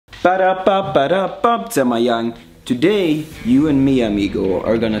Mayang. Today, you and me, amigo,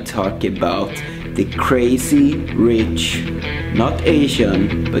 are gonna talk about the crazy rich, not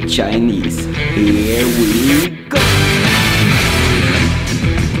Asian, but Chinese. Here we go!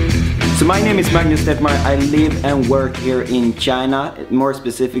 So my name is Magnus Detmar. I live and work here in China, more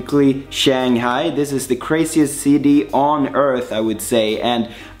specifically Shanghai. This is the craziest city on earth, I would say, and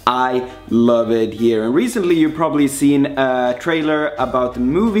I love it here. And recently you've probably seen a trailer about the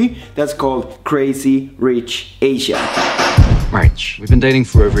movie that's called Crazy Rich Asia. Rich, we've been dating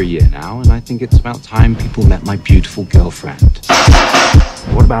for over a year now, and I think it's about time people met my beautiful girlfriend.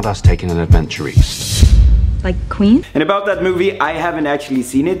 What about us taking an adventure east? Like Queen? And about that movie, I haven't actually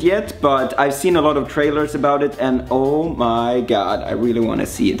seen it yet, but I've seen a lot of trailers about it, and oh my god, I really want to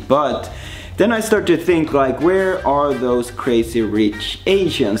see it. But then I start to think, like, where are those crazy rich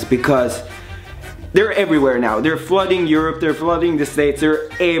Asians? Because they're everywhere now. They're flooding Europe, they're flooding the States,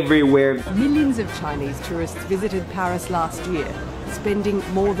 they're everywhere. Millions of Chinese tourists visited Paris last year, spending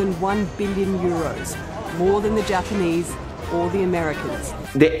more than 1 billion euros, more than the Japanese or the Americans.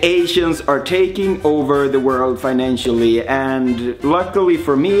 The Asians are taking over the world financially, and luckily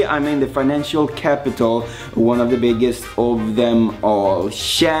for me, I'm in the financial capital, one of the biggest of them all.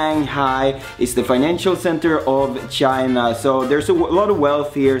 Shanghai is the financial center of China, so there's a lot of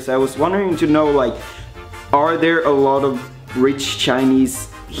wealth here. So I was wondering to know, like, are there a lot of rich Chinese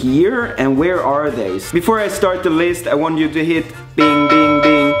here, and where are they? Before I start the list, I want you to hit bing bing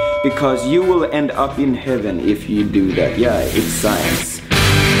bing, because you will end up in heaven if you do that. Yeah, it's science.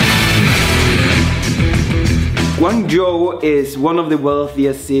 Guangzhou is one of the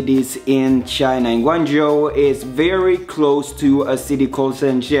wealthiest cities in China, and Guangzhou is very close to a city called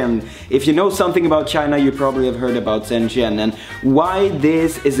Shenzhen. If you know something about China, you probably have heard about Shenzhen, and why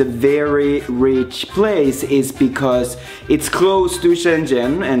this is a very rich place is because it's close to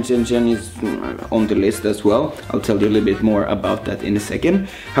Shenzhen, and Shenzhen is on the list as well. I'll tell you a little bit more about that in a second.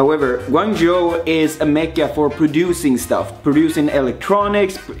 However, Guangzhou is a mecca for producing stuff, producing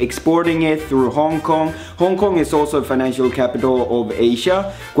electronics, exporting it through Hong Kong. Hong Kong is also a financial capital of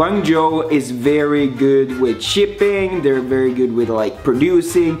Asia. Guangzhou is very good with shipping, they're very good with like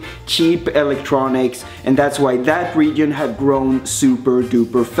producing cheap electronics, and that's why that region had grown super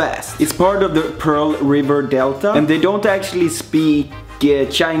duper fast. It's part of the Pearl River Delta, and they don't actually speak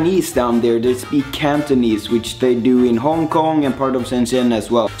Chinese down there, they speak Cantonese, which they do in Hong Kong and part of Shenzhen as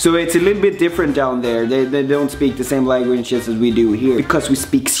well. So it's a little bit different down there. They don't speak the same languages as we do here. Because we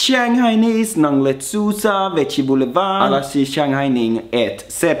speak Shanghainese, Nang Let Susa, Vechi Boulevard, Alashi Shanghainese,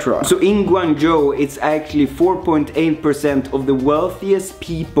 etc. So in Guangzhou, it's actually 4.8% of the wealthiest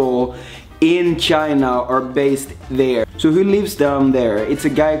people in China are based there. So who lives down there? It's a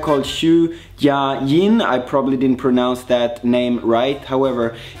guy called Xu Jianlin. I probably didn't pronounce that name right.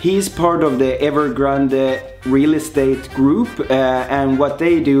 However, he's part of the Evergrande real estate group, and what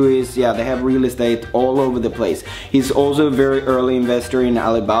they do is, yeah, they have real estate all over the place. He's also a very early investor in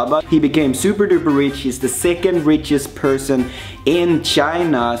Alibaba. He became super duper rich. He's the second richest person in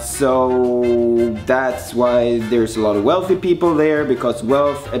China, so that's why there's a lot of wealthy people there, because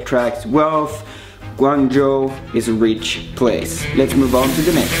wealth attracts wealth. Guangzhou is a rich place. Let's move on to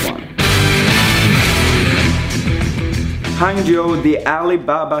the next one. Hangzhou, the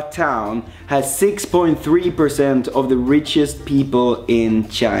Alibaba town, has 6.3% of the richest people in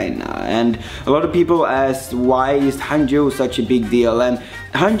China. And a lot of people ask, why is Hangzhou such a big deal? And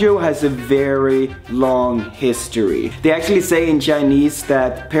Hangzhou has a very long history. They actually say in Chinese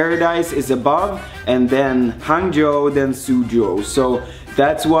that paradise is above, and then Hangzhou, then Suzhou. So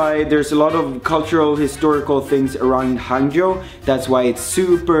that's why there's a lot of cultural, historical things around Hangzhou. That's why it's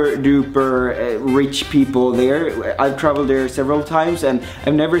super duper rich people there. I've traveled there several times, and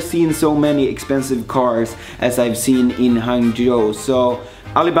I've never seen so many expensive cars as I've seen in Hangzhou. So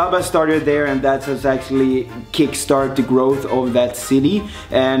Alibaba started there, and that has actually kickstarted the growth of that city.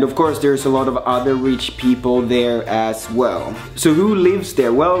 And of course there's a lot of other rich people there as well. So who lives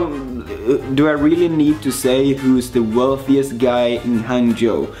there? Well, do I really need to say who's the wealthiest guy in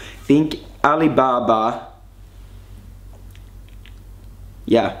Hangzhou? Think Alibaba.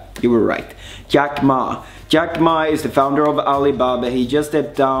 Yeah, you were right. Jack Ma. Jack Ma is the founder of Alibaba. He just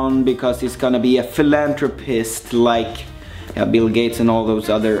stepped down because he's gonna be a philanthropist like Bill Gates and all those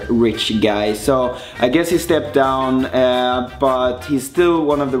other rich guys. So I guess he stepped down, but he's still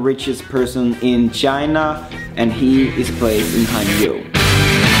one of the richest person in China, and he is placed in Hangzhou.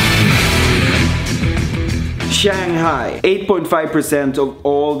 Shanghai, 8.5% of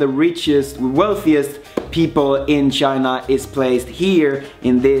all the richest, wealthiest people in China is placed here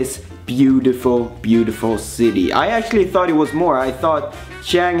in this beautiful, beautiful city. I actually thought it was more. I thought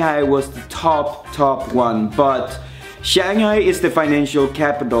Shanghai was the top one, but Shanghai is the financial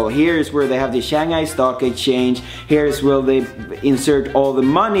capital. Here is where they have the Shanghai Stock Exchange. Here is where they insert all the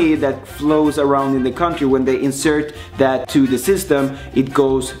money that flows around in the country. When they insert that to the system, it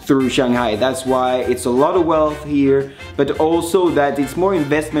goes through Shanghai. That's why it's a lot of wealth here, but also that it's more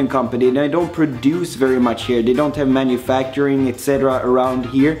investment company. They don't produce very much here. They don't have manufacturing, etc. around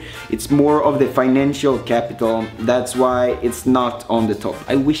here. It's more of the financial capital. That's why it's not on the top.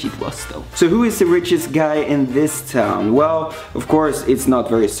 I wish it was though. So who is the richest guy in this town? Well, of course, it's not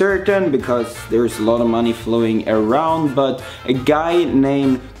very certain because there's a lot of money flowing around, but a guy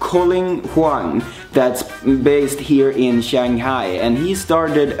named Colin Huang that's based here in Shanghai, and he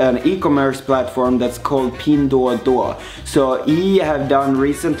started an e-commerce platform that's called Pinduoduo. So he have done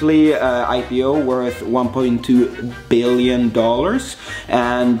recently IPO worth $1.2 billion,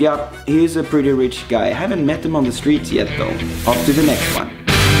 and yeah, he's a pretty rich guy. I haven't met him on the streets yet though. Off to the next one.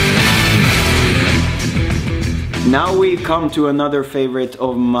 Now we come to another favorite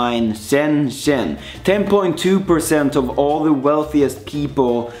of mine, Shenzhen. 10.2% of all the wealthiest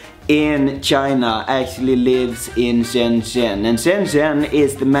people in China actually lives in Shenzhen. And Shenzhen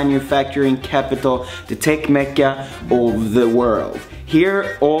is the manufacturing capital, the tech mecca of the world.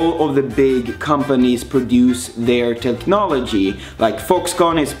 Here, all of the big companies produce their technology. Like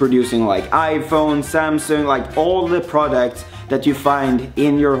Foxconn is producing like iPhone, Samsung, like all the products that you find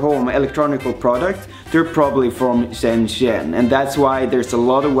in your home, electronic products, they're probably from Shenzhen. And that's why there's a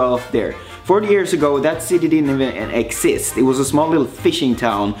lot of wealth there. 40 years ago, that city didn't even exist. It was a small little fishing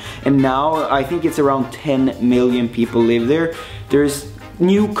town. And now I think it's around 10 million people live there. There's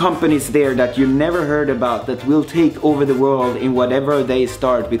new companies there that you never heard about that will take over the world in whatever they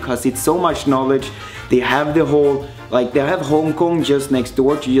start, because it's so much knowledge. They have the whole, like they have Hong Kong just next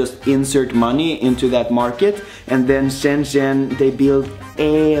door to just insert money into that market, and then Shenzhen, they build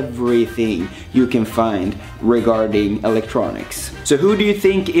everything you can find regarding electronics. So who do you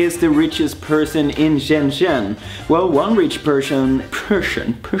think is the richest person in Shenzhen? Well, one rich person,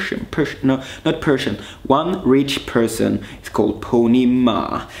 one rich person is called Pony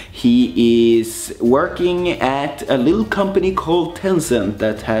Ma. He is working at a little company called Tencent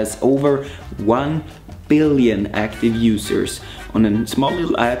that has over 1 billion active users on a small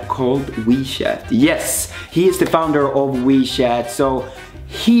little app called WeChat. Yes, he is the founder of WeChat, so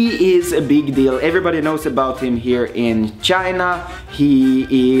he is a big deal. Everybody knows about him here in China. He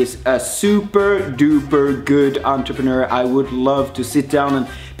is a super duper good entrepreneur. I would love to sit down and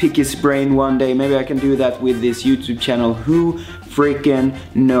pick his brain one day. Maybe I can do that with this YouTube channel. Who freaking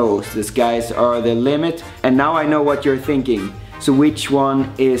knows? The skies are the limit. And now I know what you're thinking. So which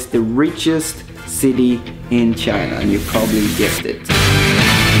one is the richest city in China? And you probably guessed it.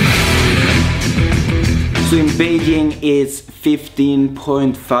 So in Beijing, it's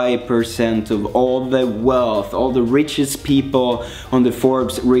 15.5% of all the wealth, all the richest people on the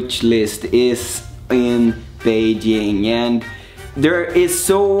Forbes rich list is in Beijing. And there is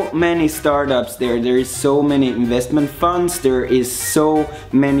so many startups there, there is so many investment funds, there is so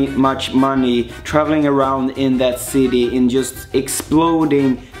much money traveling around in that city in just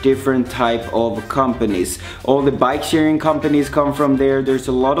exploding different type of companies. All the bike sharing companies come from there. There's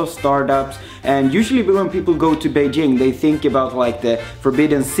a lot of startups, and usually when people go to Beijing, they think about like the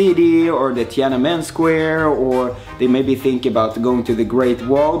Forbidden City or the Tiananmen Square, or they maybe think about going to the Great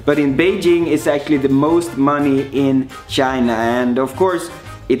Wall. But in Beijing, it's actually the most money in China, and of course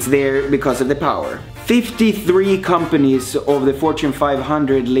it's there because of the power. 53 companies of the Fortune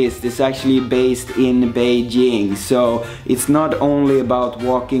 500 list is actually based in Beijing. So it's not only about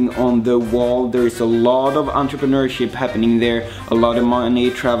walking on the wall, there's a lot of entrepreneurship happening there, a lot of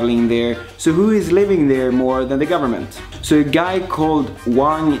money traveling there. So who is living there more than the government? So a guy called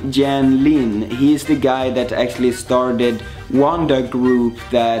Wang Jianlin, he's the guy that actually started Wanda Group,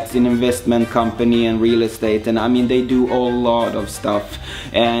 that's an investment company and real estate, and I mean they do a lot of stuff,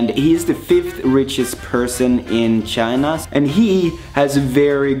 and he's the 5th richest person in China, and he has a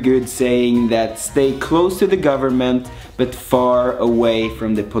very good saying that stay close to the government but far away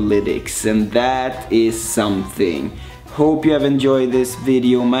from the politics, and that is something. Hope you have enjoyed this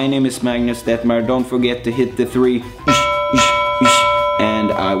video. My name is Magnus Detmar. Don't forget to hit the 3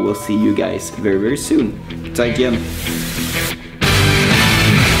 and I will see you guys very soon. 再见.